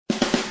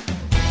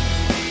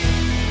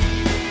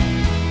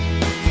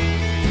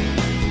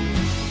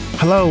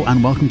Hello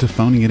and welcome to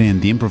Phoning It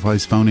In, the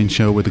improvised phone-in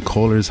show where the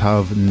callers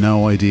have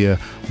no idea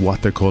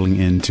what they're calling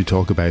in to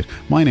talk about.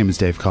 My name is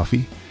Dave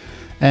Coffey.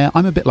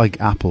 I'm a bit like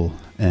Apple,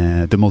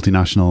 the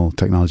multinational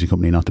technology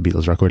company, not the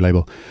Beatles record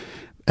label.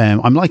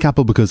 I'm like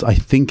Apple because I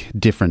think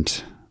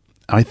different.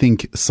 I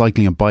think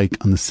cycling a bike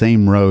on the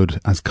same road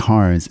as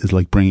cars is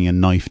like bringing a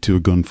knife to a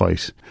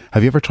gunfight.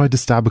 Have you ever tried to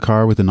stab a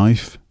car with a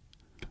knife?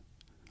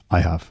 I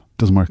have.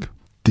 Doesn't work.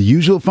 The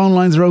usual phone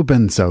lines are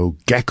open, so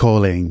get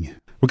calling.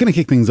 We're going to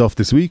kick things off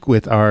this week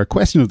with our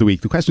question of the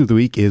week. The question of the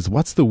week is,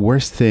 what's the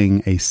worst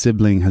thing a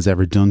sibling has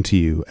ever done to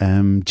you?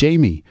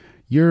 Jamie,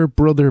 your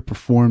brother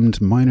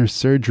performed minor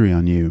surgery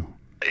on you.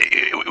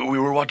 We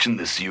were watching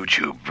this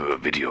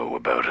YouTube video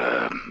about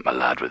a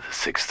lad with a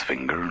sixth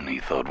finger, and he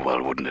thought,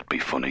 well, wouldn't it be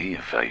funny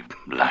if I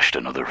lashed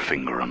another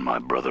finger on my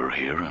brother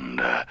here?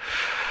 And,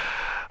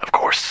 of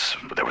course,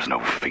 there was no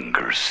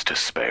fingers to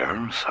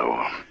spare,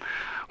 so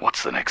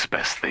what's the next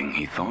best thing,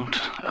 he thought?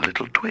 A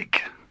little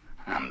twig.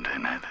 And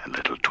a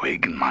little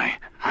twig in my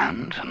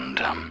hand, and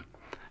I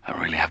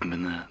really haven't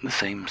been the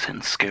same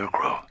since.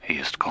 Scarecrow, he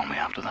used to call me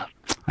after that.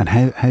 And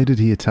how did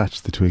he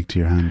attach the twig to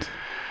your hand?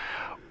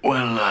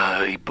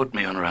 Well, he put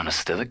me under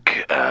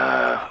anaesthetic,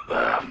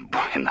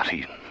 in that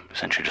he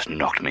essentially just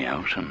knocked me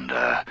out, and...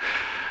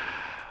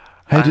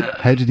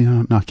 How did he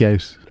knock you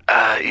out?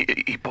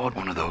 He bought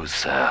one of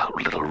those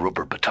little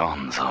rubber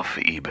batons off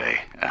eBay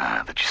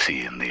that you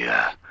see in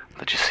the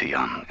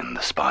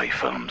spy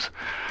films.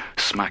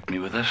 Smacked me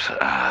with it,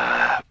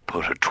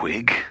 put a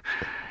twig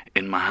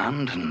in my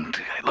hand, and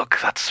look,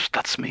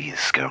 that's me, the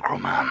Scarecrow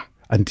Man.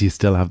 And do you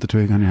still have the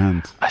twig on your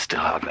hand? I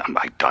still have.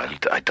 I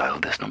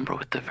dialed this number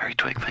with the very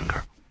twig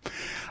finger.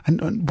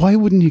 And why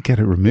wouldn't you get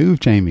it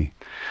removed, Jamie?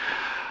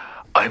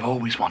 I've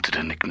always wanted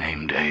a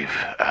nickname, Dave.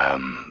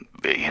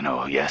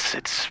 Yes,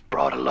 it's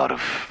brought a lot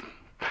of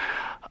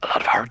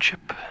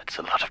hardship. It's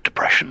a lot of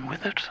depression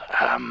with it.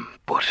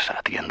 But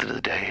at the end of the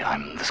day,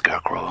 I'm the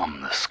Scarecrow. I'm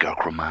the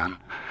Scarecrow Man.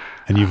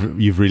 And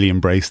you've really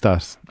embraced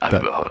that?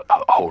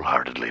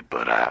 Wholeheartedly,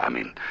 but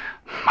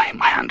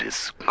my hand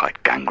is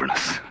quite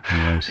gangrenous,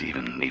 right.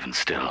 even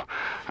still,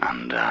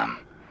 and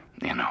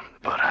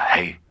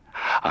hey,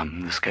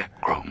 I'm the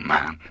Scarecrow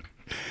Man.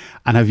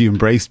 And have you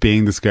embraced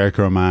being the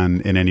Scarecrow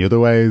Man in any other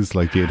ways,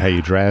 like how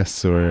you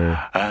dress, or?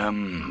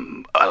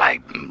 I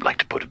like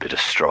to put a bit of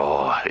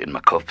straw in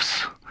my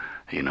cuffs.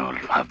 You know,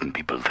 having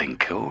people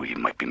think, oh, you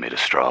might be made of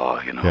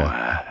straw. You know,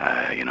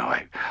 yeah.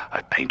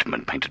 I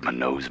painted my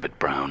nose a bit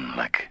brown,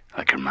 like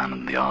your man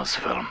in the Oz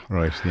film.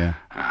 Right. Yeah.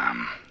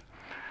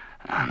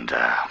 And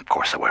of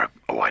course, I wear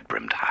a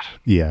wide-brimmed hat.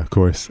 Yeah, of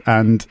course.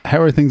 And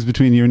how are things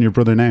between you and your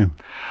brother now?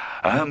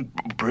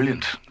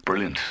 Brilliant.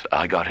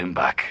 I got him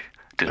back.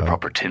 Did a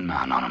proper Tin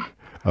Man on him.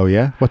 Oh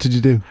yeah? What did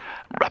you do?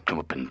 Wrapped him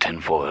up in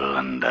tin foil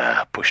and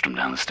pushed him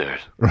down the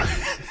stairs.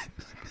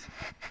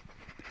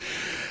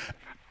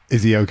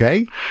 Is he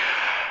okay?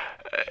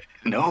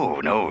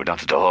 No,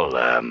 not at all.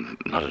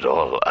 Not at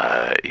all.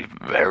 He's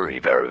very,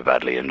 very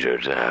badly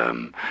injured.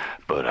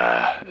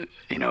 But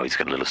he's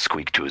got a little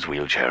squeak to his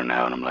wheelchair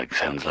now, and I'm like,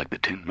 sounds like the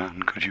Tin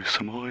Man could use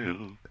some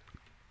oil.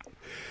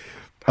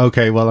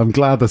 Okay, well, I'm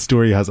glad the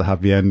story has a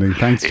happy ending.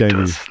 Thanks, Jamie. It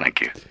does.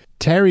 Thank you.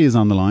 Terry is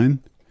on the line.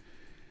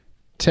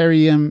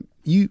 Terry,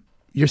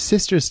 your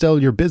sister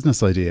stole your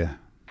business idea.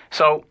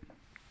 So,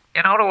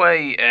 you know the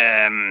way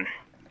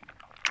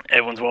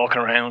everyone's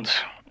walking around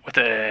with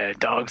the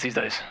dogs these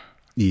days?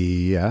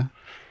 Yeah.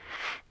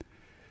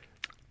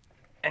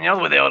 And you know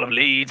the way they all have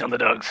leads on the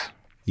dogs?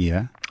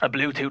 Yeah. A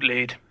Bluetooth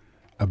lead.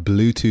 A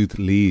Bluetooth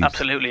lead?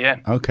 Absolutely, yeah.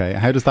 Okay,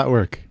 how does that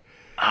work?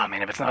 I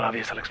mean, if it's not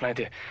obvious, I'll explain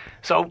to you.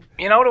 So,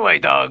 you know the way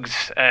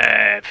dogs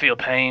feel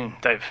pain,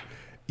 Dave?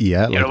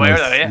 Yeah. You're aware of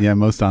that, yeah? Yeah,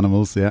 most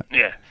animals, yeah.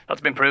 Yeah,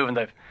 that's been proven,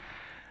 Dave.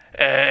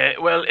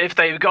 Well, if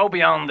they go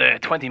beyond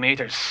 20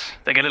 metres,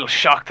 they get a little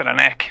shock to their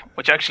neck,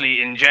 which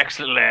actually injects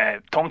little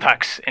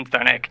thumbtacks into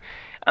their neck.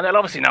 And they'll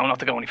obviously know not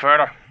to go any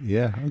further.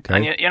 Yeah, okay.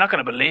 And you're not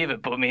going to believe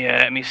it, but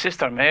me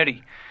sister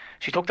Mary,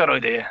 she took that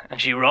idea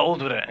and she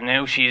rolled with it. And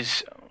now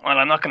she's, well,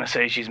 I'm not going to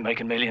say she's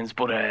making millions,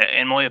 but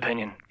in my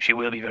opinion, she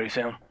will be very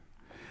soon.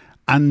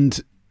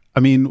 And, I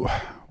mean,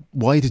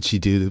 why did she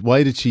do that?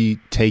 Why did she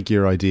take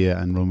your idea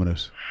and run with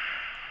it?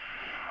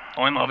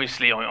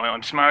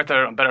 I'm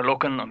smarter, I'm better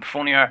looking, I'm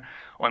funnier,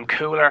 I'm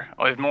cooler,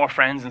 I have more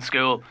friends in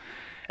school.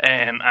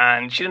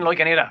 And she didn't like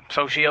any of that,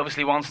 so she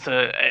obviously wants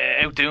to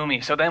outdo me.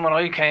 So then when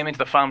I came into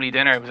the family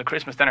dinner, it was a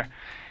Christmas dinner,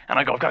 and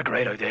I go, I've got a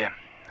great idea.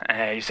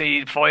 You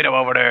see Fido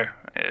over there,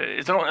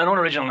 it's an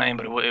unoriginal name,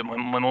 but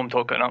my mum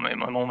took it, my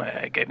mum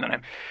gave the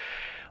name.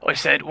 I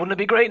said, wouldn't it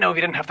be great now if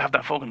you didn't have to have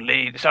that fucking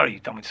lead?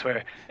 Sorry, don't mean to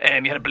swear.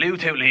 You had a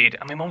Bluetooth lead.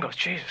 And my mum goes,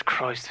 Jesus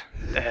Christ,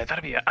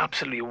 that'd be an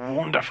absolutely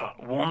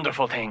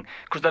wonderful thing.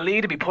 Because the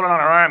lead would be pulling on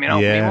her arm, you know.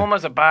 Yeah. My mum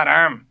has a bad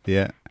arm.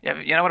 Yeah.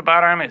 You know what a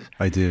bad arm is?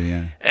 I do,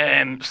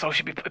 yeah. So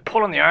she'd be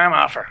pulling the arm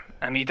off her.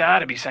 And my dad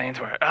would be saying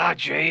to her,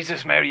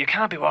 Jesus, Mary, you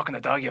can't be walking the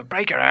dog, you'll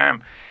break your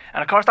arm.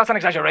 And of course that's an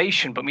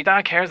exaggeration, but my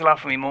dad cares a lot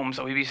for my mum,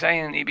 so he'd be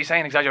saying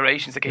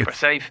exaggerations to keep her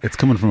safe. It's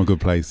coming from a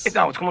good place. It's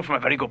coming from a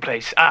very good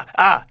place.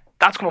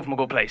 That's coming from a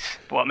good place.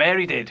 But what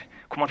Mary did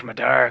coming from a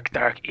dark,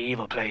 dark,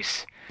 evil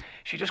place.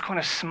 She just kind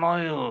of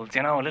smiled,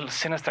 a little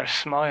sinister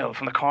smile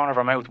from the corner of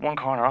her mouth, one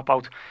corner up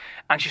out.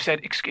 And she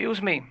said,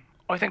 "Excuse me,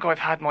 I think I've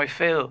had my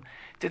fill."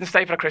 Didn't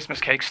stay for the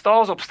Christmas cake,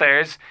 stalls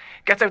upstairs,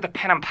 gets out the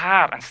pen and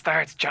pad and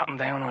starts jotting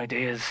down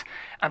ideas.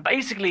 And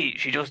basically,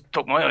 she just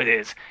took my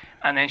ideas.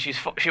 And then she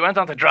went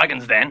on to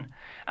Dragon's Den,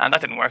 and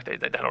that didn't work. They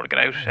had her get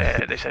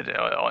out. They said,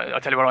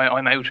 I'll tell you what,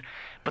 I'm out.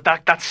 But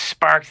that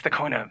sparked the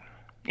kind of,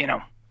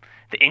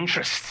 the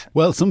interest.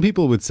 Well, some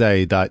people would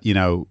say that,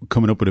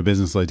 coming up with a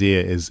business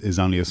idea is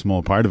only a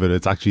small part of it.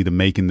 It's actually the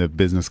making the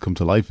business come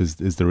to life is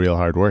the real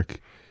hard work.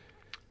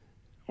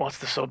 What's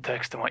the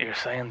subtext in what you're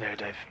saying there,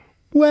 Dave?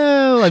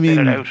 Well, Spit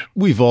it out.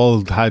 We've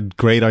all had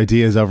great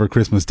ideas over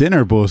Christmas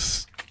dinner,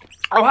 but...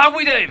 Oh, have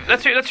we, Dave?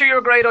 Let's hear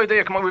your great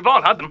idea. Come on, we've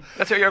all had them.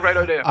 Let's hear your great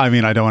idea. I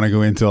don't want to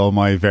go into all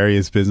my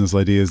various business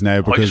ideas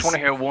now because... I just want to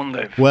hear one,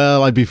 Dave.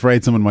 Well, I'd be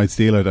afraid someone might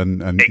steal it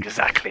and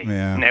Exactly.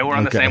 Yeah, now we're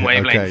on the same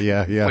wavelength. Okay,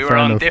 yeah. We were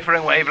on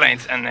different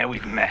wavelengths and now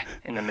we've met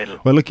in the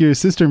middle. Well, look, your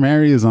sister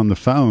Mary is on the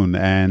phone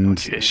and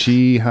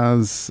she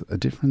has a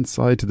different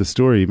side to the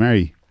story.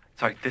 Mary.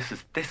 Sorry, this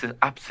is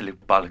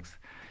absolute bollocks.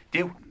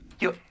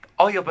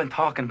 I've been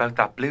talking about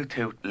that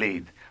Bluetooth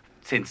lead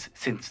since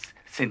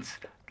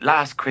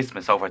last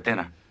Christmas over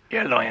dinner.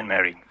 You're lying,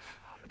 Mary.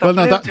 Well,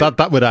 no,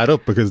 that would add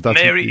up because that's...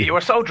 Mary, you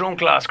were so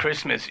drunk last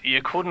Christmas,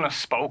 you couldn't have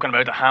spoken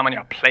about the ham on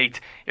your plate.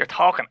 You're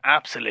talking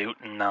absolute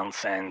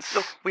nonsense.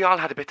 Look, we all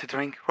had a bit to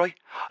drink, right?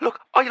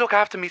 Look, I look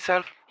after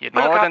myself. I look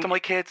after my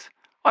kids.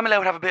 I'm allowed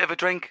to have a bit of a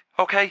drink,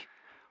 okay?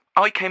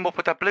 I came up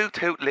with that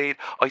Bluetooth lead.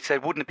 I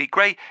said, wouldn't it be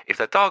great if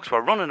the dogs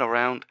were running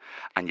around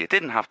and you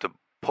didn't have to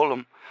pull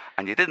them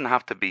and you didn't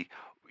have to be...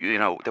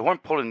 they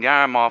weren't pulling the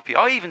arm off you.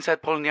 I even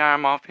said pulling the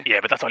arm off you. Yeah,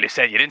 but that's all you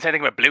said. You didn't say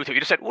anything about Bluetooth. You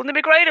just said, wouldn't it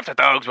be great if the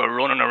dogs were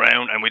running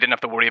around and we didn't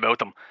have to worry about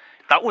them?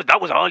 That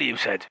was all you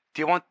said.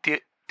 Do you want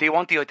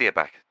the idea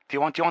back? Do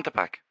you want it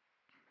back?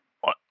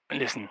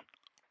 Listen,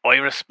 I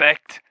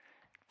respect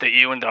that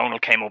you and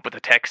Donald came up with the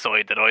tech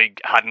side that I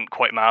hadn't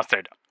quite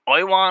mastered.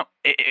 I want,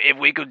 if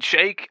we could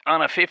shake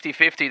on a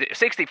 50-50,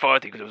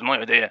 60-40, because it was my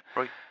idea.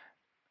 Right.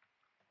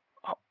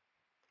 Oh,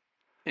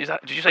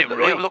 did you say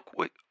right? Look,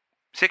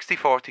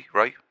 60-40,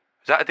 right?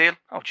 Is that a deal?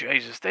 Oh,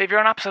 Jesus, Dave, you're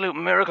an absolute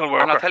miracle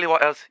worker. And I'll tell you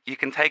what else. You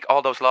can take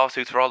all those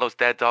lawsuits for all those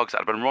dead dogs that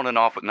have been running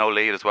off with no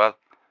lead as well.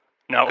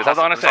 No, hold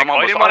on a second.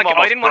 I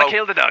didn't want to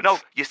kill the dogs. No,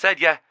 you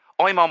said, yeah,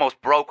 I'm almost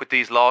broke with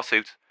these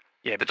lawsuits.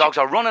 Yeah, the dogs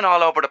are running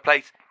all over the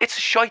place. It's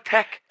shite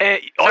tech.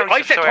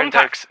 I said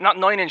thumbtacks, not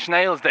 9-inch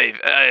nails, Dave.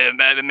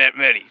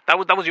 Mary, that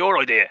was your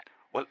idea.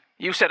 Well,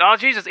 you said, oh,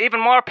 Jesus,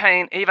 even more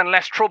pain, even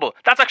less trouble.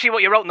 That's actually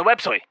what you wrote on the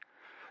website.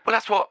 Well,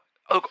 that's what...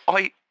 Look,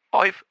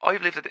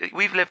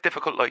 we've lived a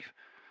difficult life.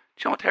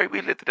 Do you know what, Terry?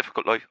 We've lived a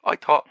difficult life. I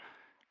thought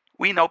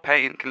we know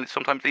pain can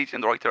sometimes lead you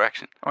in the right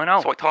direction. I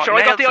know. So I thought, sure,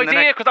 I got the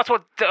idea because that's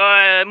what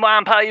Ma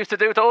and Pa used to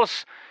do to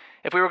us.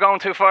 If we were going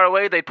too far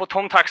away, they'd put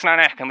thumbtacks in our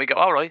neck and we go,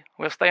 all right,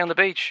 we'll stay on the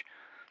beach.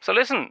 So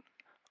listen,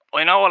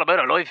 I know all about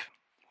our life.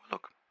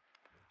 Look,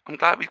 I'm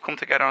glad we've come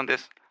together on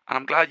this, and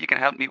I'm glad you can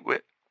help me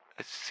with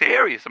a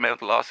serious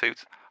amount of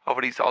lawsuits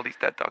over all these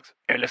dead dogs.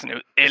 Here,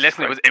 listen,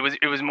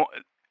 it was more.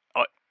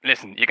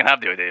 Listen, you can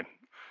have the idea.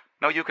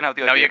 No, you can have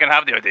the idea. No, you can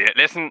have the idea.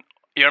 Listen,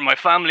 you're my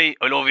family.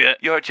 I love you.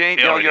 You're a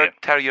genius.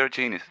 Terry, you're a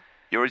genius.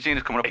 You're a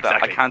genius coming up with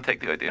that. I can't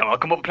take the idea. No, I'll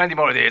come up with plenty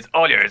more ideas.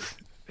 All yours.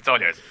 It's all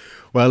yours.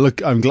 Well,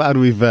 look, I'm glad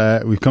we've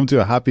come to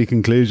a happy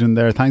conclusion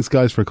there. Thanks,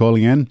 guys, for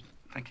calling in.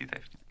 Thank you,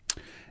 Dave.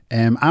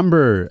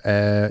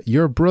 Amber,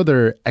 your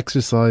brother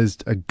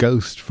exorcised a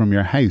ghost from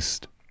your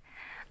house.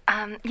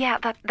 Yeah,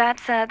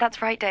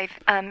 that's right, Dave.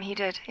 He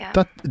did, yeah.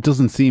 That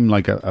doesn't seem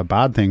like a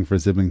bad thing for a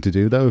sibling to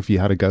do, though, if you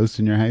had a ghost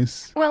in your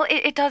house. Well,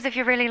 it does if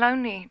you're really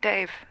lonely,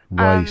 Dave.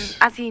 Right.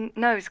 As he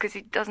knows, because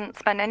he doesn't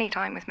spend any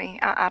time with me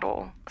at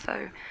all.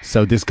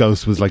 So this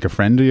ghost was like a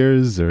friend of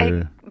yours,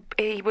 or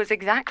he was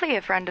exactly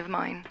a friend of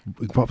mine.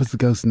 What was the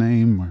ghost's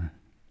name? Or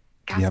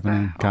Casper. Do you have a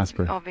name?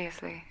 Casper.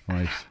 Obviously.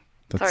 Right.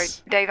 Sorry,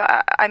 Dave.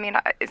 I mean,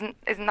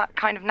 isn't that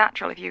kind of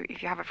natural if you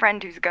have a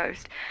friend who's a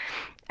ghost,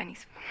 and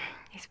he's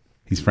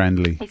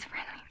friendly. He's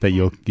friendly. That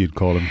you'd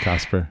call him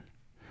Casper.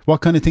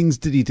 What kind of things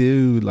did he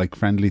do? Like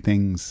friendly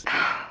things?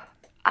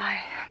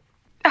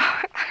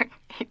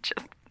 He'd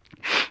just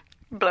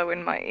blow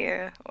in my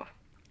ear, or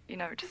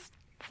just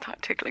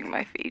start tickling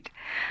my feet.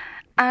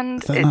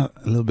 And is that not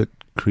a little bit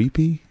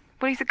creepy?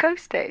 Well, he's a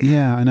ghost, Dave.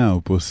 Yeah, I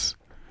know, but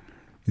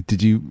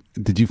did you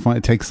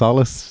take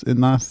solace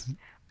in that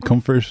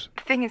comfort?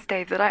 The thing is,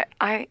 Dave, that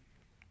I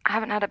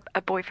haven't had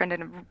a boyfriend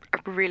in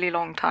a really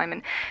long time,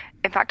 and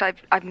in fact,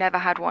 I've never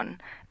had one.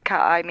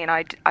 I mean,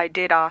 I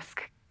did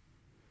ask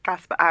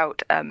Casper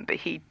out, but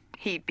he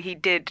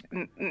did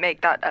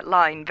make that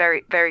line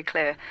very, very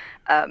clear.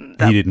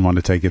 He didn't want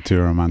to take it too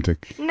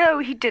romantic. No,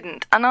 he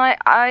didn't, and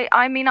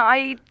I mean,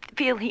 I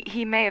feel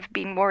he may have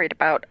been worried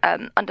about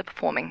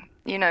underperforming.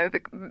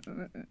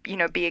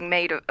 Being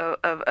made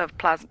of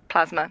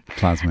plasma.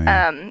 Plasma.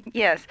 Yeah.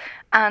 Yes,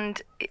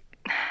 and.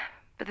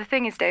 But the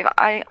thing is, Dave,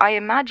 I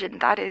imagine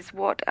that is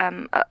what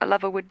a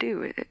lover would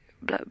do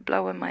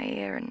blow in my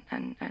ear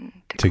and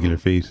tickle your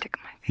feet.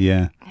 Tickle my feet.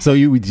 Yeah. So do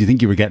you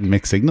think you were getting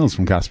mixed signals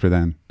from Casper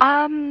then?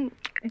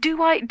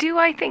 Do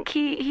I think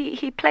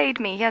he played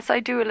me? Yes, I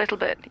do a little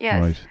bit.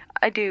 Yes, Right.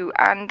 I do,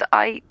 and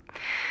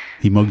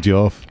He mugged you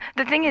off.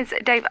 The thing is,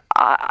 Dave,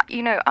 I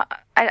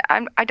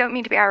don't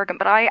mean to be arrogant,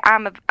 but I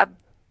am a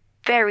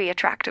very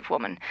attractive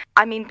woman.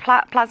 I mean,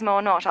 plasma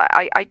or not,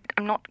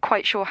 I'm not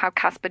quite sure how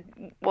Casper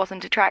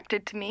wasn't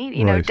attracted to me.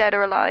 You know, Right. dead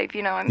or alive.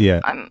 You know,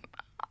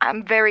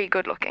 I'm very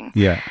good looking.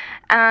 Yeah.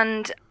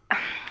 And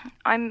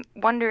I'm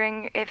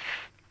wondering if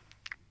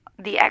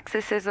the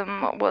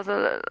exorcism was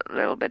a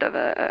little bit of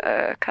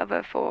a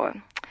cover for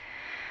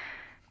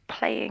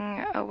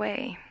playing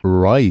away.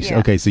 Right. Yeah.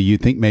 Okay. So you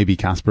think maybe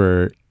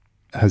Casper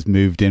has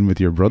moved in with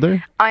your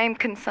brother? I'm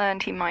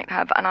concerned he might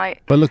have, and I.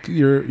 But look,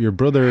 your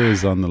brother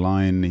is on the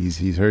line.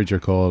 He's heard your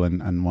call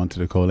and wanted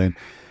to call in.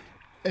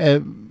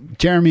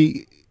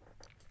 Jeremy,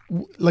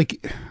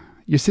 like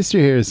your sister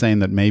here is saying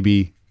that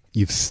maybe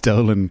you've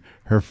stolen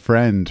her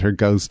friend, her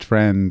ghost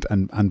friend,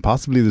 and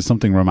possibly there's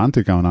something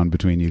romantic going on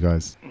between you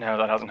guys. No,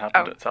 that hasn't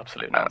happened. It's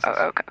absolute nonsense.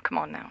 Oh, come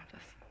on now.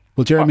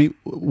 Well, Jeremy,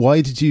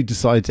 why did you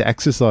decide to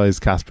exorcise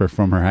Casper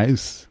from her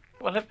house?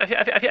 Well,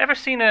 have you ever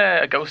seen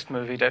a ghost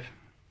movie, Dave?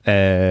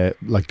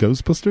 Like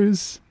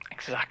Ghostbusters?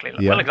 Exactly.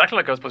 Yeah. Well, exactly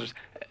like Ghostbusters.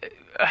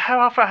 How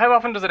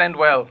often does it end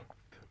well?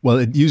 Well,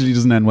 it usually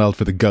doesn't end well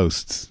for the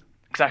ghosts.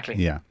 Exactly.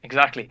 Yeah.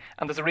 Exactly.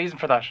 And there's a reason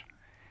for that.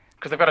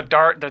 Because they've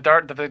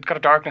got a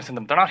darkness in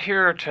them. They're not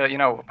here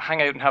to,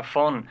 hang out and have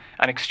fun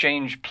and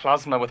exchange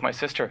plasma with my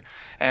sister.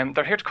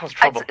 They're here to cause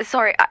trouble.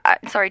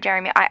 Sorry,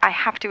 Jeremy. I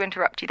have to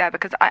interrupt you there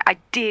because I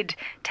did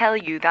tell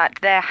you that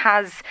there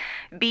has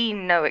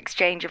been no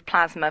exchange of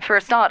plasma. For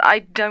a start, I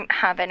don't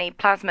have any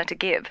plasma to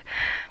give.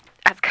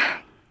 It's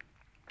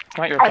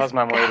not your plasma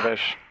I'm worried about,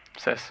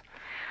 sis.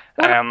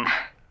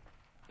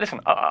 Listen,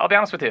 I'll be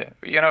honest with you.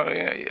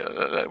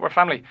 We're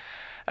family.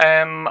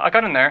 I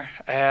got in there.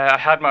 I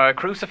had my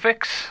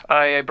crucifix.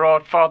 I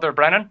brought Father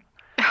Brennan.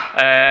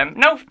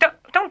 No,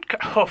 don't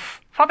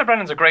huff. Father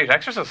Brennan's a great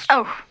exorcist.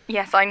 Oh,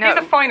 yes, I know. He's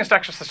the finest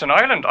exorcist in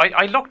Ireland.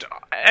 I looked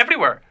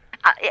everywhere.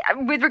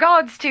 With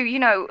regards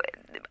to,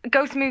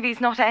 ghost movies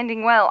not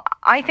ending well,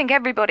 I think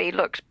everybody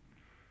looked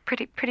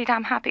pretty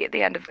damn happy at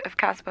the end of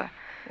Casper.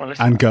 Well,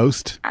 listen, And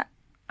Ghost?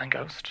 And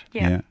Ghost.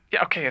 Yeah.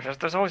 Yeah, okay,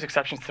 there's always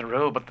exceptions to the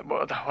rule, but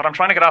what I'm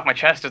trying to get off my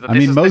chest is that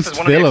most this is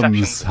one of the films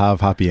exceptions.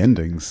 have happy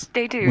endings.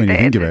 They do. When you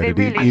think about they it,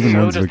 really even do.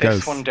 ones So with does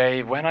this ghosts. one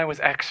day, when I was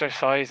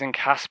exercising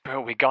Casper,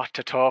 we got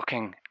to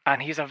talking,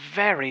 and he's a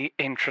very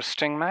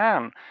interesting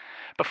man.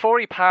 Before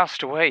he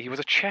passed away, he was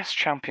a chess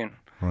champion.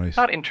 Right.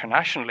 Not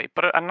internationally,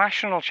 but a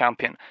national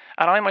champion.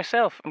 And I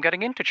myself am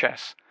getting into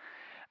chess.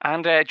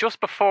 And just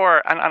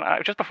before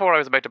I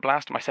was about to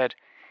blast him, I said,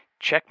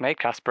 "Checkmate,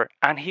 Casper,"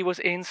 and he was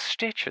in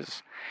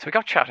stitches. So we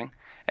got chatting,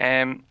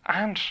 and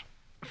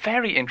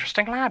very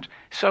interesting lad.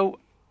 So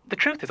the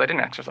truth is, I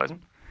didn't exercise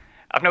him.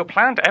 I've no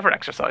plan to ever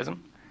exercise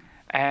him.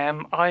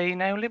 I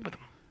now live with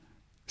him.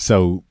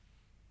 So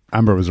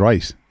Amber was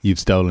right. You've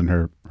stolen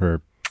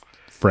her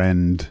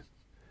friend.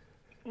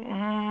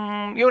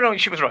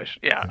 She was right.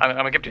 Yeah, I'm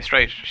going to give it to you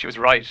straight. She was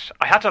right.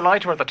 I had to lie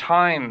to her at the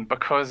time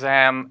because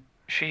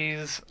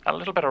she's a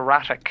little bit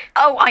erratic.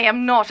 Oh, I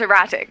am not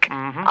erratic.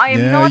 Mm-hmm. I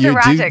am not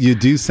erratic. You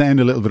do sound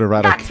a little bit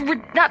erratic.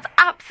 That's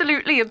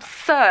absolutely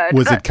absurd.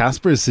 Was it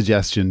Casper's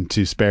suggestion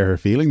to spare her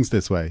feelings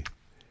this way?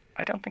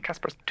 I don't think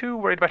Casper's too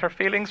worried about her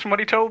feelings from what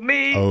he told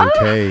me.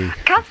 Okay.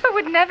 Casper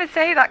would never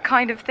say that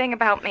kind of thing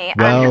about me.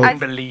 Well, I and wouldn't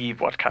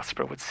believe what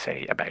Casper would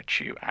say about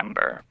you,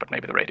 Amber, but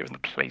maybe the radio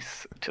isn't the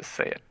place to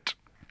say it.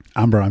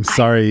 Amber, I'm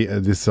sorry.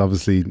 This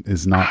obviously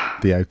is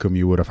not the outcome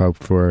you would have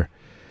hoped for.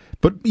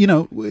 But,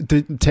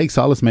 take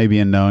solace maybe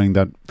in knowing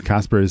that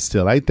Casper is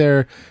still out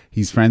there.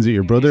 He's friends with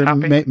your brother. He's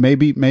And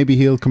maybe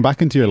he'll come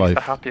back into your life.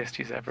 The happiest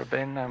he's ever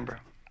been, Amber.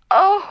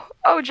 Oh,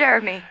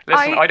 Jeremy.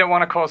 Listen, I don't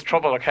want to cause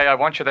trouble, okay? I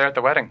want you there at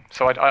the wedding.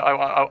 So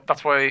I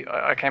that's why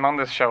I came on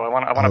this show. I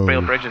want to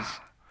build bridges.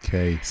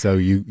 Okay, so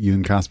you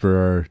and Casper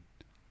are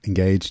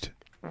engaged?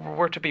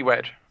 We're to be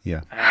wed.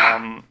 Yeah.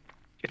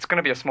 It's going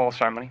to be a small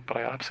ceremony, but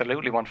I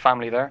absolutely want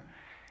family there.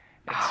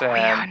 We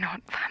are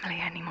not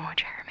family anymore,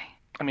 Jeremy.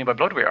 I mean, by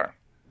blood we are.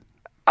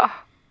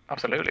 Oh.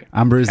 Absolutely.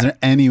 Amber, is there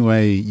any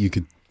way you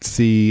could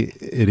see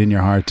it in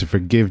your heart to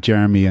forgive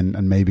Jeremy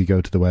and maybe go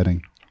to the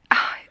wedding?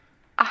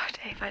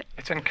 David.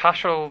 It's in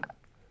Cashel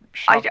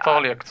I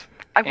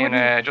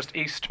in just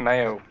East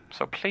Mayo,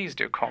 so please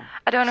do come.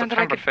 I don't know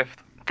September that I could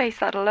 5th. face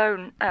that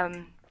alone,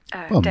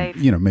 Well, Dave.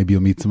 Maybe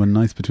you'll meet someone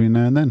nice between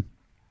now and then.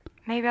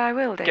 Maybe I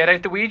will, Dave. Get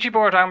out the Ouija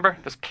board, Amber.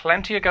 There's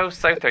plenty of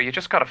ghosts out there. You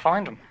just got to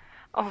find them.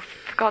 Oh,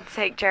 for God's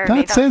sake,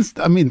 Jeremy. That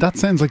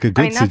sounds like a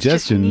good that's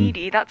suggestion. Just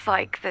needy. That's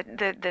like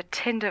the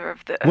Tinder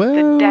of the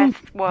Well,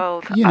 death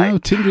world.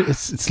 Tinder, it's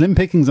slim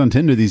pickings on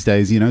Tinder these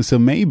days, so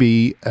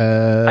maybe...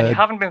 and you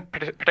haven't been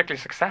particularly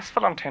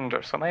successful on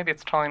Tinder, so maybe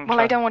it's time Well,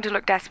 I don't want to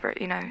look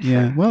desperate,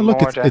 Yeah, well, look,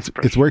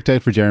 it's worked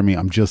out for Jeremy.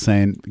 I'm just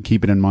saying,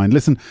 keep it in mind.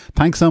 Listen,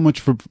 thanks so much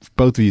for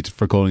both of you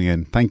for calling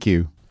in. Thank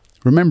you.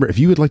 Remember, if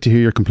you would like to hear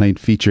your complaint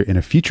feature in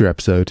a future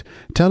episode,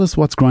 tell us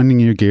what's grinding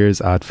your gears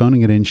at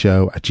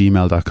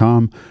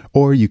phoningitinshow@gmail.com,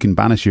 or you can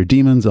banish your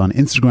demons on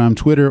Instagram,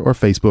 Twitter or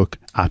Facebook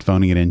at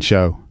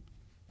phoningitinshow.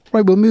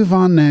 Right, we'll move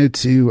on now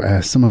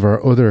to some of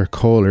our other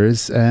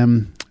callers.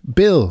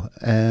 Bill,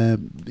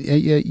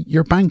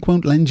 your bank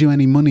won't lend you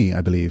any money,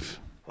 I believe.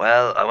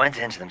 Well, I went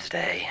into them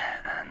today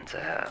and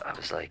I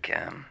was like,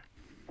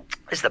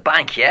 is the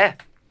bank, yeah?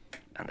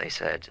 And they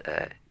said,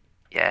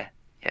 yeah,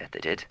 they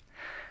did.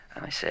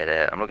 And I said,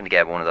 I'm looking to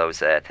get one of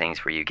those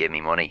things where you give me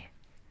money.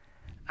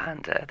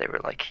 And they were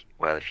like,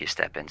 well, if you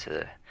step into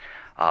the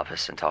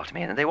office and talk to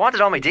me. And they wanted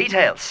all my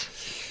details.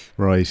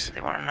 Right. They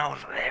want to know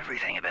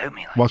everything about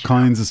me. Like, what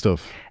kinds of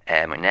stuff?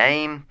 My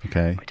name,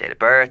 okay, my date of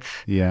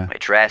birth, yeah, my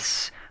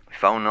address, my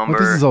phone number.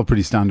 Well, this is all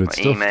pretty standard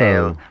stuff, email.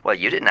 though. Well,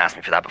 you didn't ask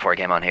me for that before I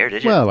came on here,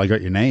 did you? Well, I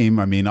got your name.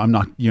 I mean,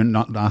 you're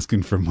not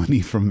asking for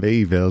money from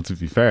me, Bill, to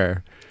be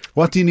fair.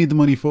 What do you need the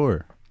money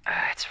for?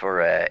 It's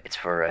for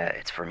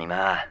me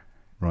ma.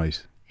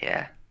 Right.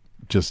 Yeah.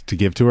 Just to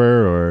give to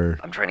her, or?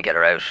 I'm trying to get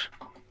her out.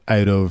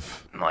 Out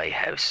of? My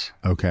house.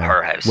 Okay.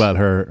 Her house. Well,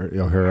 her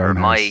own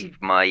house.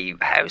 My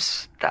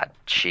house that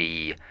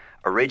she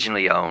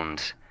originally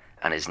owned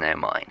and is now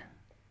mine.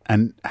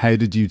 And how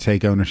did you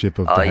take ownership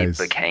of the house?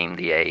 I became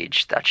the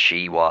age that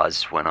she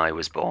was when I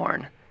was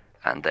born,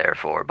 and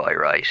therefore, by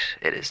right,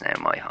 it is now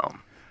my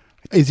home.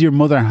 Is your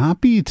mother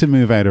happy to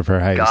move out of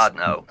her house? God,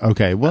 no.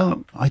 Okay, well,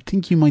 no. I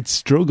think you might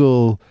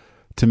struggle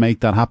to make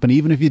that happen,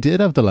 even if you did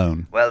have the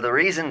loan. Well, the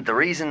reason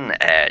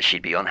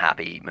she'd be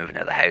unhappy moving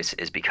out of the house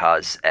is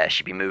because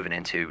she'd be moving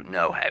into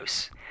no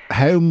house.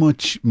 How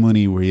much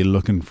money were you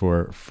looking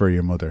for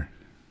your mother?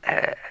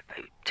 About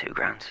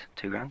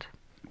 $2,000.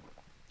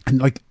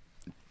 And like,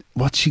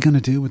 what's she going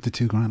to do with the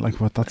 $2,000? Like,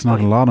 what? That's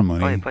not a lot of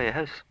money. Buy a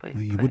house.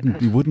 You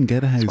wouldn't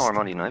get a house. It's more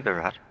money than I've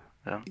ever had.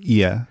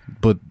 Yeah,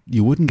 but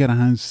you wouldn't get a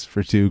house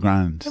for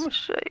 $2,000. How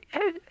much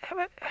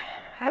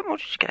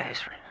did you get a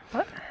house for?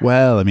 What?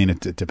 Well, I mean,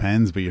 it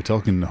depends, but you're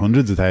talking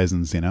hundreds of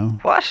thousands, you know?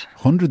 What?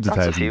 Hundreds of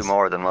thousands. That's a few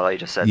more than what I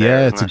just said. Yeah,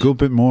 there, it's a good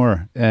bit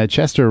more.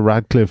 Chester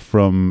Radcliffe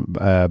from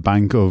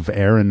Bank of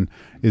Erin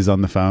is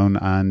on the phone,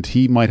 and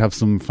he might have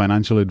some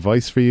financial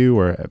advice for you,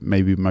 or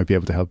maybe might be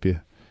able to help you.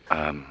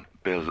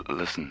 Bill,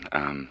 listen.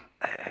 How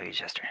are you,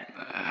 Chester?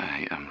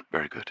 I'm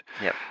very good.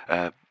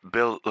 Yep.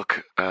 Bill,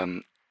 look.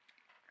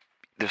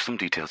 There's some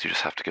details you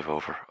just have to give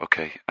over,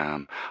 okay?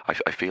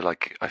 I feel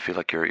like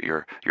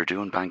you're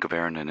doing Bank of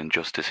Erin an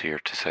injustice here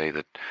to say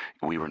that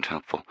we weren't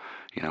helpful.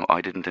 You know,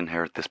 I didn't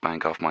inherit this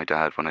bank off my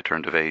dad when I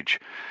turned of age.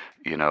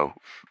 To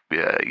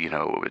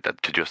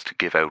just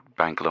give out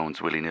bank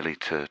loans willy-nilly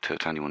to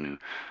anyone who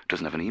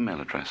doesn't have an email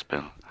address,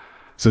 Bill.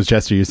 So,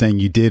 Chester, you're saying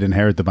you did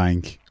inherit the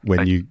bank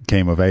when you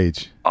came of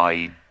age?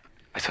 I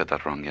said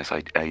that wrong. Yes,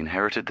 I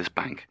inherited this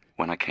bank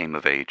when I came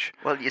of age.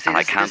 Well, you see,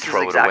 this is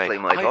exactly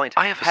my point.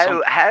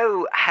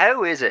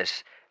 How is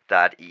it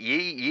that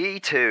ye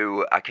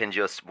two can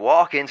just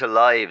walk into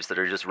lives that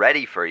are just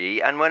ready for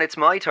ye, and when it's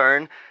my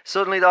turn,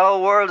 suddenly the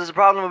whole world is a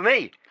problem with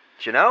me?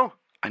 Do you know?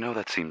 I know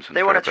that seems unfair.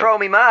 They want to throw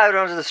me ma out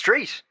onto the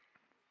street.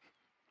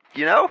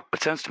 You know?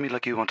 It sounds to me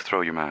like you want to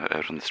throw your ma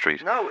out on the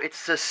street. No, it's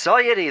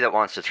society that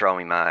wants to throw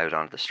me ma out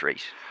onto the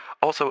street.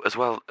 Also, as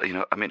well, you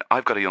know, I mean,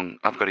 I've got a young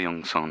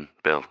son,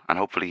 Bill, and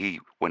hopefully he,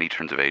 when he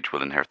turns of age,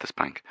 will inherit this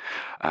bank.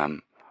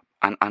 And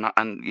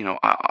you know,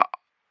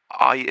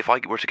 if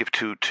I were to give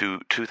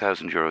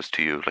 €2,000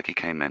 to you, like he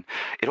came in,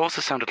 it also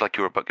sounded like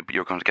you were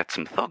going to get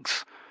some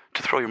thugs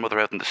to throw your mother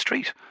out in the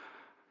street,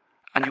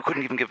 and you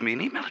couldn't even give me an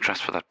email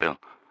address for that, Bill.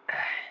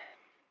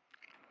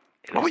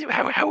 What was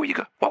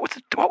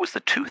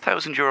the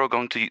 €2,000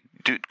 going to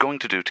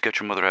do to get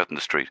your mother out in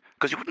the street?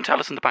 Because you wouldn't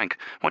tell us in the bank.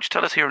 Why don't you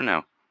tell us here and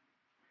now?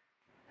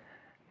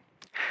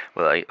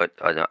 Well,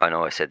 I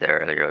know I said there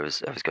earlier I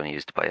was going to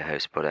use it to buy a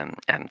house, but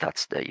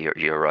that's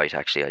you're right.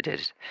 Actually, I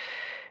did.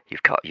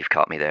 You've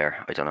caught me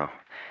there. I don't know.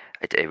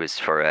 It was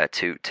for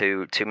two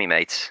me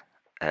mates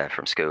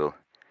from school.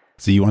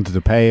 So you wanted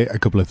to pay a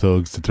couple of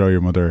thugs to throw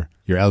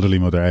your elderly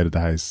mother out of the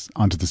house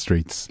onto the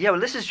streets? Yeah, well,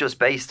 this is just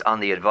based on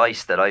the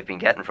advice that I've been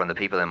getting from the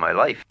people in my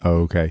life.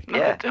 Oh, okay.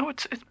 Yeah.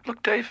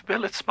 Look, Dave,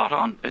 Bill, it's spot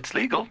on. It's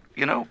legal,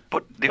 you know.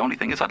 But the only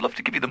thing is, I'd love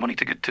to give you the money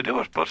to do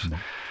it, but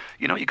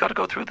you know, you got to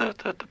go through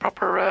the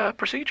proper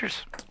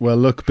procedures. Well,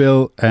 look,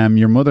 Bill,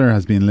 your mother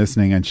has been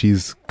listening, and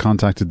she's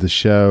contacted the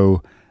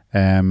show.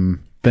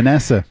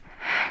 Vanessa.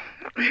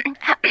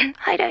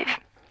 Hi, Dave.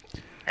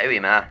 How are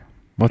you, ma?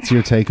 What's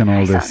your take on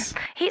all this?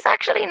 He's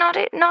actually not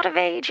of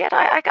age yet.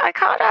 I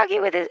can't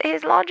argue with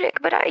his logic,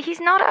 but he's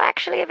not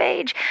actually of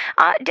age.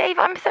 Dave,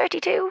 I'm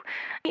 32.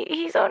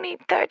 He's only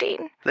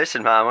 13.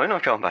 Listen, Ma'am, I'm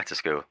not going back to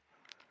school.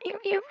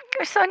 your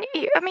son,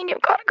 you've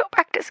got to go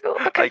back to school.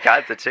 I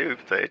can't the two.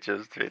 They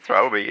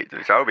throw me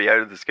out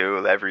of the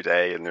school every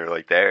day, and they're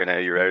like, "There now,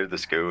 you're out of the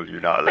school.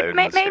 You're not allowed in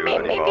the school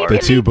anymore." The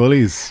two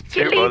bullies.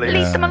 You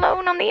leave them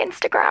alone on the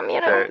Instagram,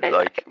 you know. They're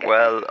like,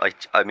 well,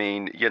 I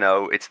mean, you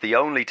know, it's the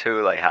only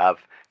tool I have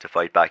to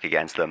fight back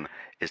against them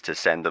is to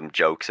send them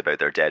jokes about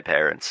their dead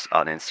parents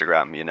on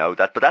Instagram, you know.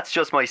 But that's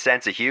just my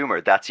sense of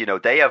humour. That's, you know,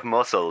 they have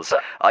muscles,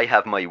 I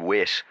have my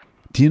wit.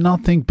 Do you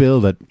not think,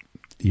 Bill, that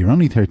you're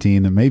only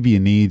 13 and maybe you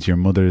need your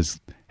mother's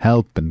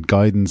help and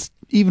guidance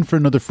even for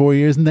another 4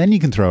 years, and then you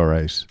can throw her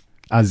out,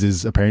 as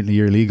is apparently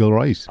your legal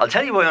right? I'll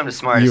tell you why I'm the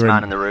smartest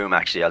man in the room,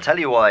 actually. I'll tell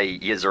you why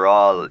yous are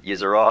all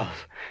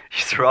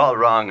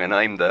wrong, and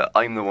I'm the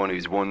one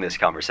who's won this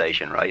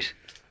conversation, right?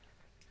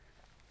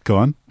 Go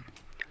on.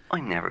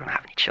 I'm never going to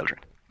have any children.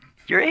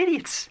 You're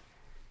idiots.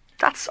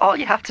 That's all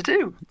you have to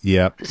do.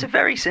 Yeah. It's a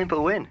very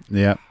simple win.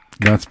 Yeah.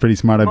 That's pretty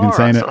smart. I've been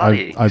saying it.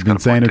 I've been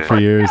saying it for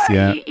years.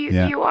 Yeah.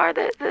 You are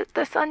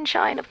the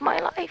sunshine of my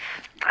life.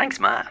 Thanks,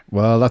 man.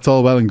 Well, that's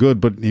all well and good,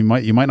 but you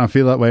might not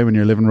feel that way when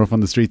you're living rough on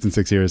the streets in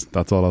 6 years.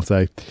 That's all I'll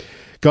say.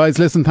 Guys,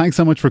 listen, thanks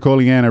so much for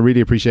calling in. I really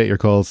appreciate your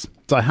calls.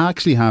 So I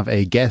actually have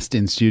a guest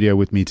in studio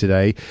with me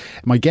today.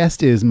 My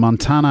guest is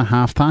Montana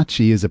Halfthatch.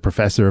 She is a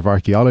professor of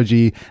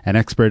archaeology, an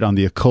expert on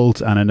the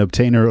occult, and an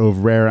obtainer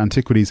of rare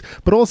antiquities,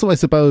 but also, I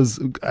suppose,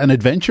 an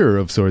adventurer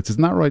of sorts.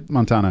 Isn't that right,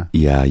 Montana?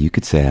 Yeah, you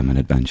could say I'm an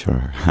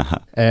adventurer.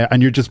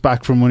 And you're just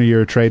back from one of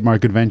your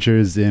trademark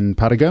adventures in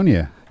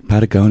Patagonia.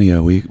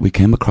 Patagonia, we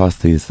came across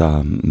these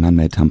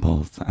man-made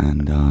temples,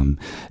 and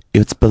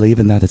it's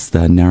believing that it's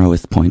the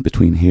narrowest point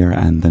between here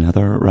and the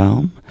nether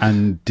realm.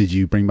 And did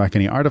you bring back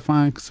any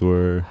artifacts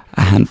or?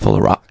 A handful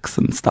of rocks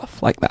and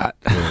stuff like that.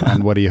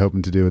 And what are you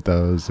hoping to do with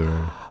those?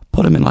 Or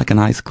put them in like a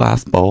nice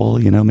glass bowl,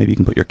 you know, maybe you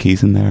can put your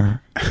keys in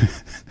there.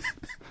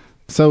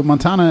 So,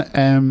 Montana,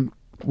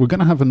 we're going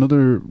to have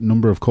another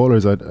number of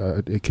callers.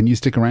 Can you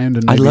stick around?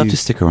 And I'd love to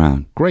stick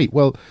around. Great.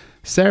 Well,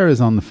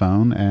 Sarah's on the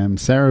phone.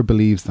 Sarah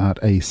believes that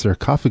a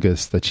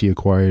sarcophagus that she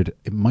acquired,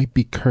 it might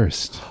be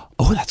cursed.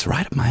 Oh, that's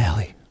right up my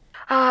alley.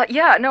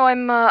 Yeah, no,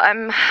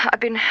 I've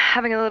been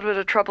having a little bit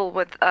of trouble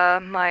with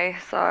my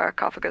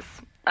sarcophagus.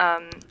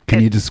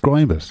 Can you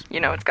describe it? You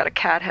know, it's got a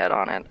cat head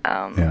on it.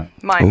 Yeah.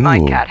 My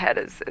cat head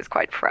is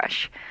quite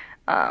fresh.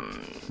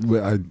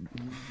 What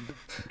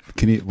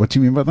do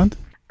you mean by that?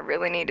 I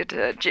really needed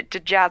to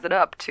jazz it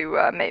up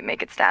to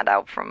make it stand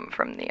out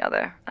from the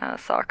other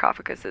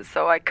sarcophaguses.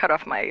 So I cut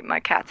off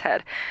my cat's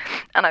head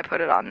and I put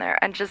it on there.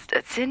 And just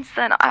since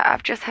then,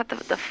 I've just had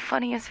the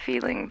funniest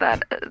feeling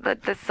that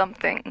there's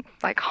something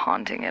like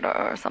haunting it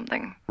or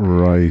something.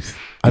 Right.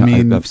 I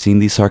mean, I've seen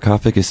these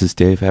sarcophaguses,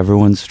 Dave.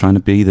 Everyone's trying to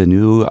be the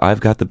new, I've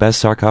got the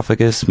best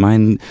sarcophagus.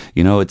 Mine,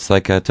 you know, it's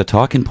like a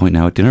talking point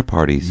now at dinner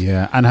parties.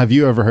 Yeah. And have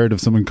you ever heard of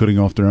someone cutting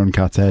off their own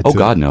cat's head? Oh,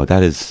 God, no.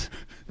 That is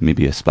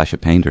maybe a splash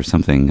of paint or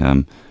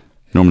something.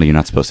 Normally you're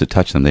not supposed to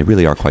touch them. They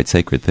really are quite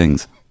sacred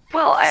things.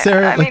 Well,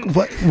 Sarah, I mean,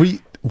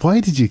 why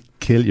did you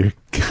kill your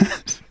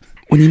cat?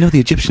 When you know the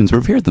Egyptians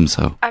revered them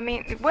so. I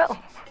mean,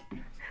 well,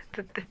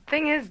 the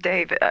thing is,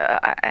 Dave,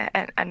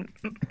 and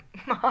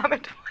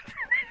Mohammed.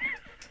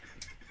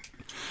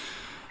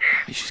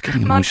 She's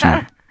getting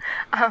emotional.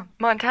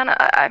 Montana.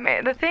 I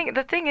mean, the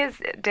thing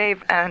is,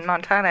 Dave and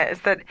Montana,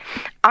 is that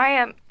I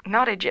am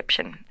not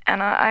Egyptian,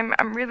 and I'm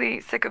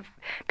really sick of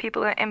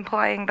people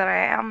implying that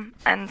I am.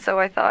 And so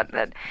I thought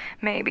that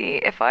maybe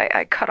if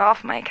I cut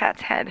off my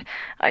cat's head,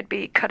 I'd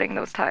be cutting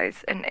those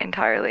ties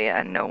entirely,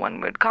 and no one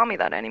would call me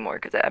that anymore.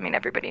 Because I mean,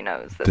 everybody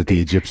knows that the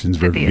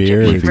Egyptians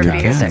revere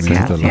cats.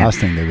 That's the last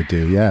thing they would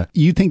do. Yeah.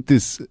 You think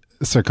this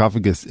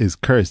sarcophagus is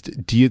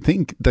cursed? Do you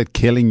think that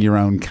killing your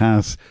own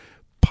cat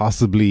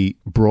possibly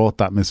brought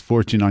that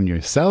misfortune on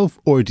yourself,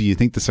 or do you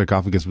think the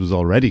sarcophagus was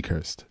already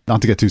cursed? Not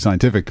to get too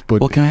scientific,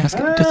 but... Well, can I ask...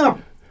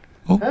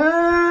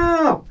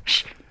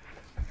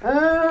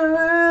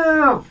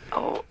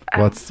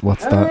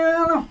 What's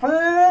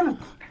that?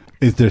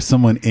 Is there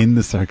someone in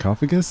the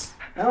sarcophagus?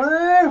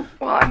 Well,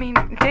 I mean,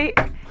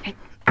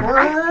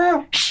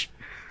 Shh.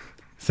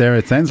 Sarah,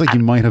 it sounds like you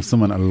might have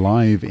someone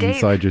alive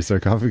inside your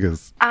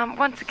sarcophagus.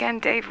 Once again,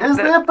 Dave, Is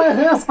that the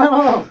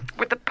hospital?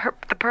 With the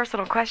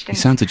personal question. He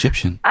sounds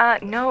Egyptian.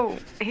 No.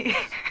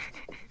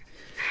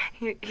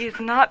 He's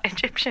not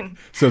Egyptian.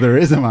 So there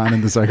is a man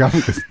in the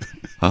sarcophagus.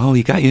 Oh,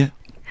 he got you.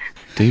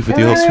 Dave with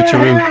the old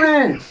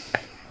switcheroo.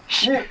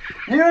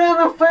 You're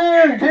on the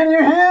phone. Can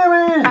you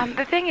hear me?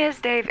 The thing is,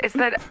 Dave, is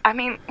that, I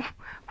mean,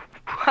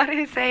 what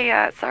is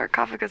a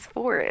sarcophagus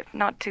for if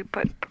not to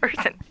put a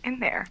person in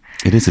there?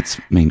 It is its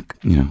main,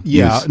 you know.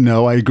 Yeah, use.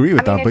 No, I agree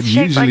with that. But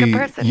usually, like a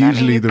person. I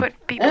mean,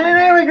 put people in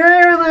there. I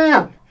agree with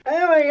that.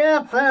 Oh my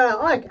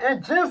God, look,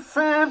 it just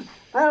said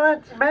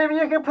that maybe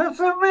you can put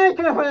some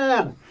makeup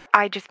in.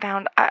 I just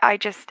found, I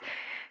just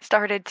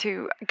started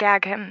to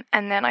gag him,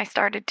 and then I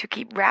started to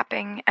keep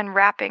rapping and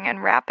rapping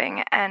and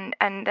rapping, and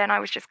then I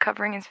was just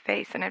covering his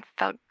face, and it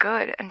felt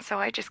good, and so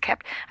I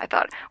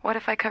thought, what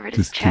if I covered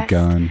his chest? Just keep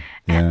going.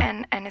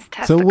 Yeah. And his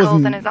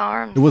testicles and his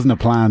arms. It wasn't a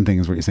planned thing,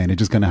 is what you're saying. It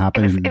just kind of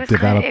happened and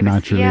developed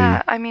naturally.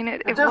 Yeah, I mean,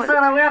 it Just was...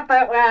 sort of went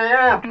that way,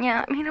 yeah.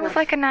 Yeah, I mean, it was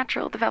like a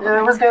natural development.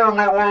 Yeah, it was going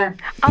that way.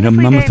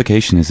 Honestly,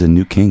 mummification is a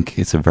new kink.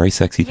 It's a very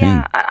sexy thing.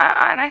 Yeah,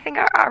 and I think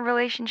our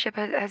relationship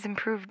has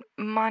improved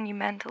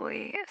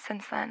monumentally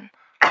since then.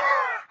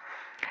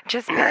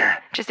 Just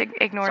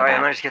ignore Sorry, that.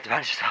 I managed to get the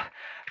bandages off.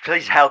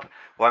 Please help.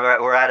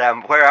 We're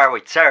at where are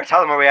we? Sarah, tell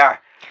them where we are.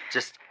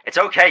 Just, it's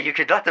okay. You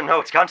could let them know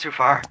it's gone too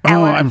far. I'm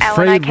Ellen,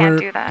 afraid I can't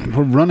do that.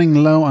 we're running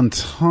low on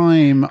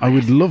time. I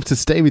would love to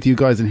stay with you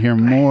guys and hear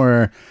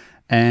more,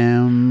 but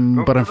I'm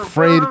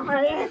afraid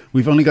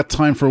we've only got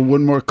time for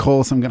one more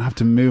call, so I'm going to have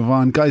to move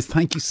on. Guys,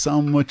 thank you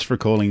so much for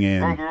calling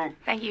in.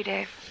 Thank you,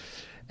 Dave.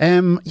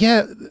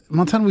 Yeah,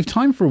 Montana, we've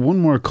time for one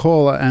more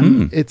call.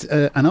 It's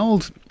an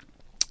old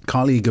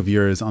colleague of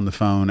yours on the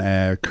phone,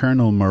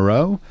 Colonel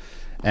Moreau.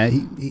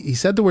 He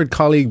said the word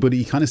colleague, but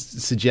he kind of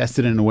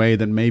suggested in a way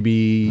that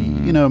maybe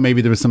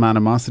there was some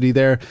animosity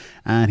there,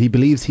 and he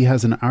believes he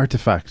has an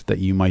artifact that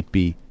you might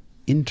be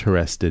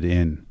interested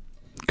in.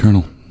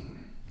 Colonel.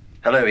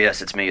 Hello,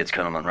 yes, it's me. It's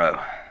Colonel Monroe.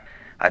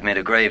 I've made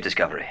a grave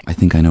discovery. I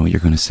think I know what you're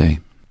going to say.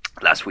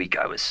 Last week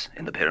I was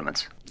in the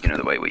pyramids. You know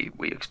the way we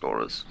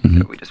explorers.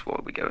 Mm-hmm.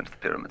 We go into the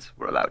pyramids.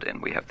 We're allowed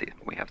in. We have the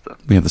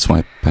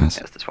swipe pass.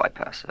 Yes, the swipe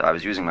pass. I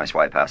was using my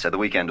swipe pass. I had the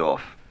weekend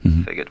off.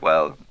 Mm-hmm. Figured,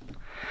 well,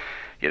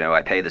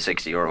 I pay the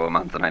 €60 a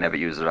month and I never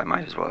use it. I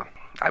might as well.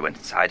 I went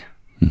inside.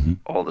 Mm-hmm.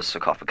 All the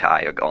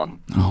sarcophagi are gone.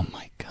 Oh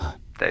my God!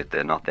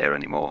 They're not there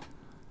anymore.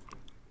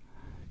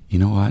 You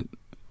know what?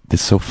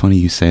 It's so funny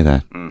you say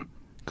that,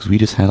 because we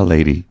just had a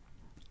lady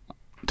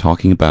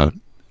talking about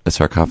a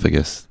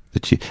sarcophagus.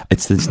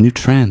 It's this new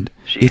trend.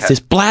 It's this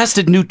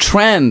blasted new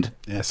trend.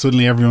 Yeah,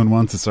 suddenly everyone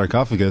wants a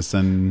sarcophagus,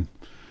 and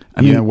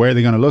where are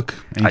they going to look?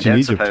 I don't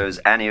Egypt. suppose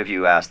any of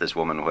you asked this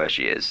woman where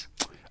she is.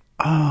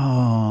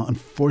 Oh,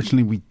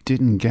 unfortunately, we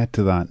didn't get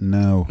to that.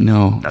 No,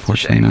 That's a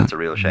shame. That's a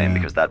real shame,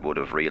 because that would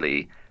have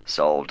really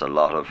solved a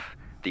lot of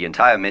the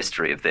entire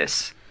mystery of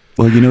this.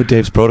 Well,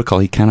 Dave's protocol.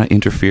 He cannot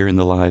interfere in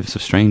the lives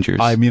of strangers.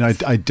 I mean, I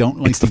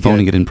don't like it's the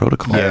phoning it in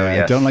protocol.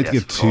 Yeah, I don't like to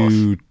get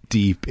too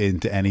deep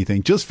into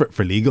anything, just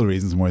for legal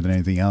reasons more than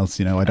anything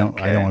else. I don't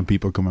want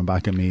people coming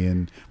back at me,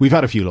 and we've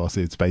had a few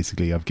lawsuits.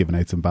 Basically, I've given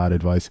out some bad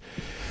advice.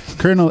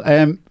 Colonel,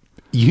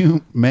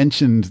 you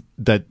mentioned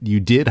that you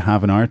did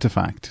have an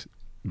artifact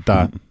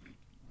that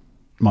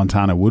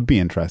Montana would be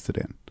interested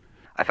in.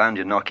 I found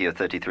your Nokia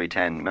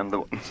 3310.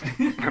 Remember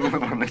the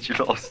one that you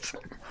lost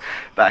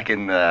back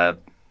in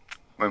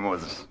when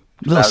was it?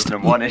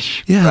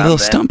 2001-ish. Yeah, a little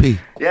Stumpy.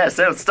 Yes,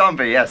 little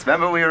Stumpy, yes.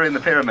 Remember we were in the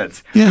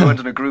pyramids? Yeah. We went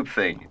on a group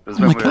thing. It was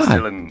when we were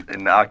still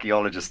in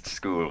archaeologist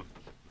school,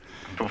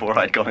 before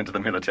I'd gone into the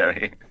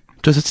military.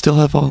 Does it still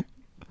have all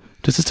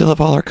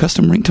our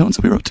custom ringtones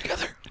that we wrote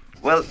together?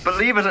 Well,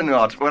 believe it or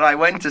not, when I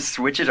went to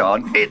switch it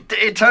on,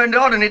 it turned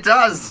on, and it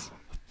does.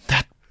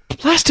 That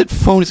blasted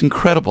phone is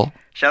incredible.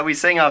 Shall we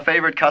sing our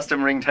favourite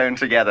custom ringtone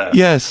together?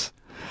 Yes.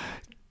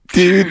 Oh,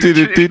 it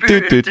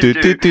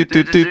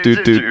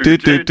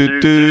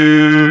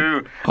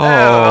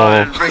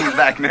brings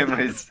back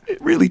memories.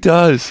 It really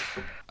does.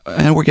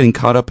 And we're getting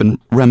caught up in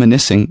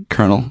reminiscing,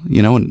 Colonel.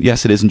 And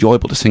yes, it is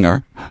enjoyable to sing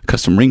our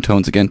custom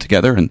ringtones again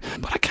together.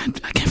 But I can't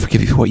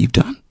forgive you for what you've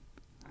done.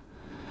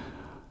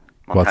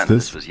 What's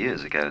this? This was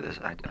years ago.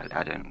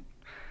 I don't.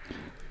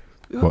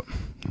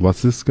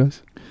 What's this,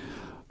 guys?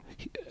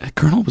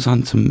 Colonel was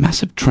on some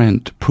massive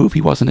trend to prove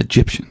he wasn't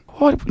Egyptian.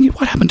 What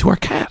happened to our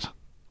cat?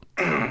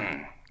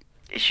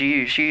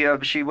 She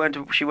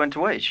went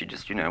away. She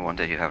just one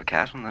day you have a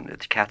cat, and then the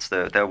cats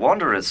they're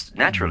wanderers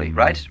naturally,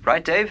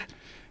 right, Dave?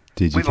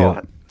 Did you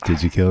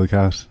kill a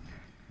cat?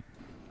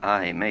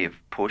 I may have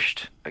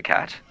pushed a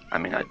cat. I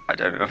mean, I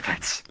don't know if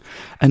that's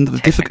and the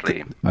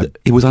difficulty.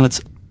 It was on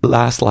its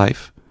last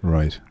life.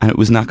 Right. And it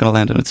was not going to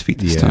land on its feet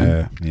this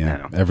time. Yeah.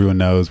 No. Everyone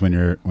knows when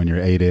you're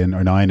 8 in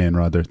or 9 in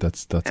rather.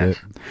 That's it.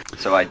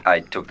 So I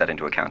took that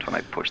into account when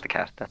I pushed the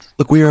cat.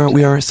 Look, we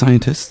are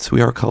scientists.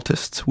 We are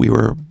occultists. We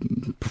were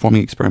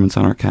performing experiments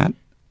on our cat.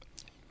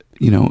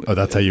 Oh,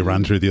 that's how you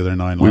ran through the other 9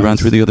 lines. We ran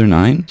through the other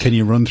 9. Can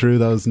you run through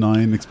those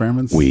 9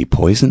 experiments? We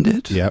poisoned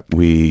it. Yep.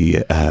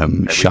 We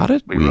shot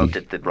it. We rubbed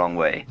it the wrong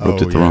way.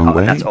 Rubbed it the wrong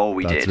way. That's all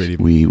we did.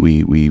 Really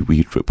we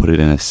put it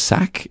in a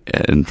sack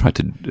and tried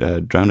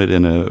to drown it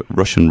in a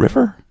Russian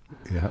river.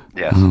 Yeah.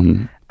 Yes.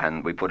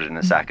 And we put it in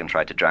a sack and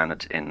tried to drown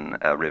it in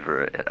a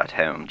river at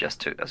home,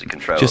 just as a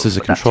control. Just as a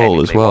But control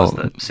that as well. Was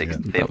the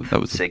sixth,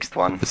 that was sixth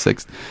one. The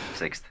sixth.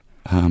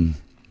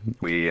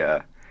 We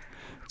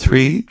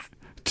 3,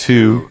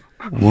 2,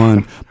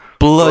 1.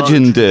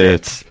 Bludgeoned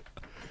it.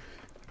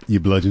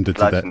 You bludgeoned it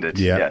to death.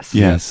 Yes.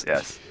 Yes.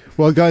 Yes.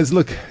 Well, guys,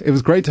 look, it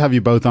was great to have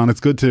you both on. It's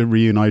good to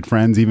reunite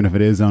friends, even if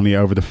it is only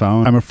over the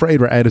phone. I'm afraid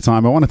we're out of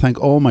time. I want to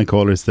thank all my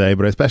callers today,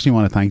 but I especially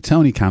want to thank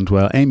Tony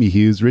Cantwell, Amy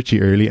Hughes,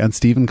 Richie Earley and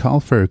Stephen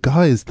Colfer.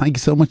 Guys, thank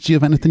you so much. Do you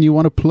have anything you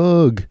want to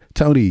plug?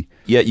 Tony?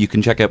 Yeah, you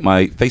can check out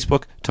my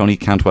Facebook, Tony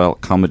Cantwell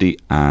Comedy,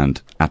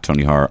 and at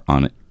Tony Horror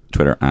on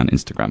Twitter and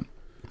Instagram.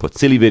 Put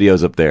silly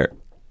videos up there.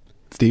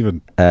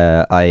 Stephen?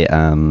 I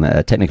am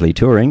technically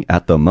touring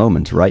at the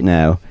moment, right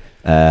now.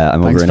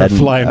 I'm Thanks over in for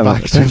flying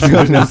back.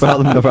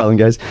 no problem,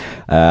 guys.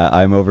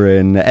 I'm over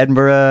in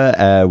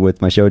Edinburgh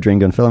with my show Dream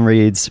Gun Film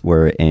Reads.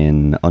 We're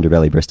in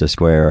Underbelly, Bristol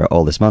Square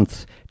all this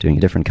month, doing a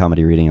different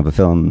comedy reading of a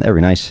film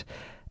every night,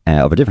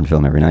 of a different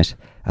film every night.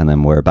 And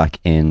then we're back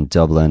in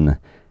Dublin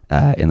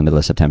in the middle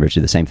of September to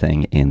do the same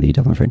thing in the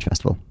Dublin Fringe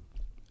Festival.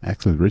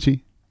 Excellent.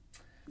 Richie?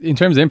 In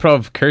terms of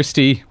improv,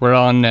 Kirsty, we're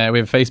on, we have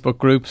a Facebook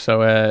group, so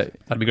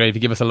that'd be great if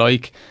you give us a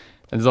like.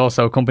 There's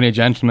also Company of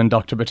Gentlemen,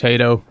 Dr.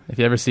 Potato. If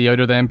you ever see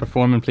either of them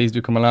performing, please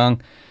do come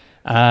along.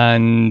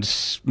 And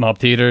Mob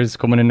Theatre's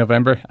coming in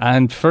November.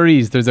 And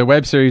Furries, there's a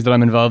web series that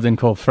I'm involved in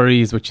called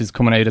Furries, which is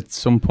coming out at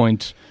some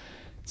point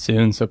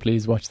soon. So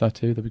please watch that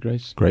too. That'd be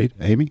great. Great.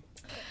 Amy?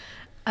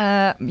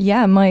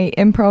 Yeah, my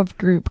improv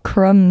group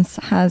Crumbs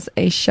has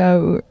a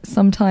show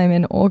sometime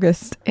in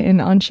August in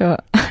Anseo,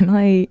 and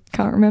I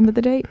can't remember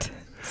the date.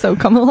 So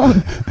come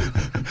along.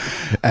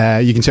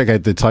 You can check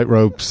out the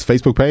Tightropes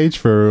Facebook page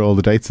for all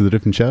the dates of the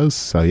different shows.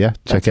 So yeah,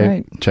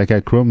 check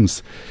out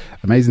Crumbs.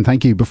 Amazing,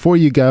 thank you. Before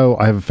you go,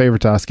 I have a favour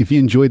to ask. If you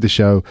enjoyed the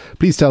show,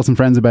 please tell some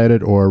friends about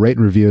it or rate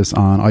and review us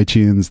on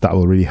iTunes. That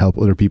will really help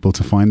other people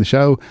to find the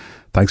show.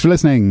 Thanks for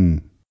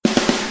listening.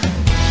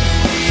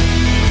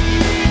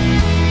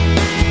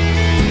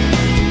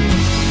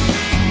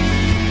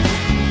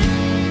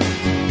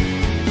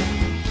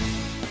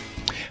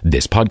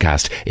 This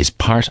podcast is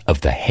part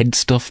of the Head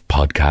Stuff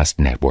Podcast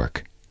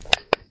Network.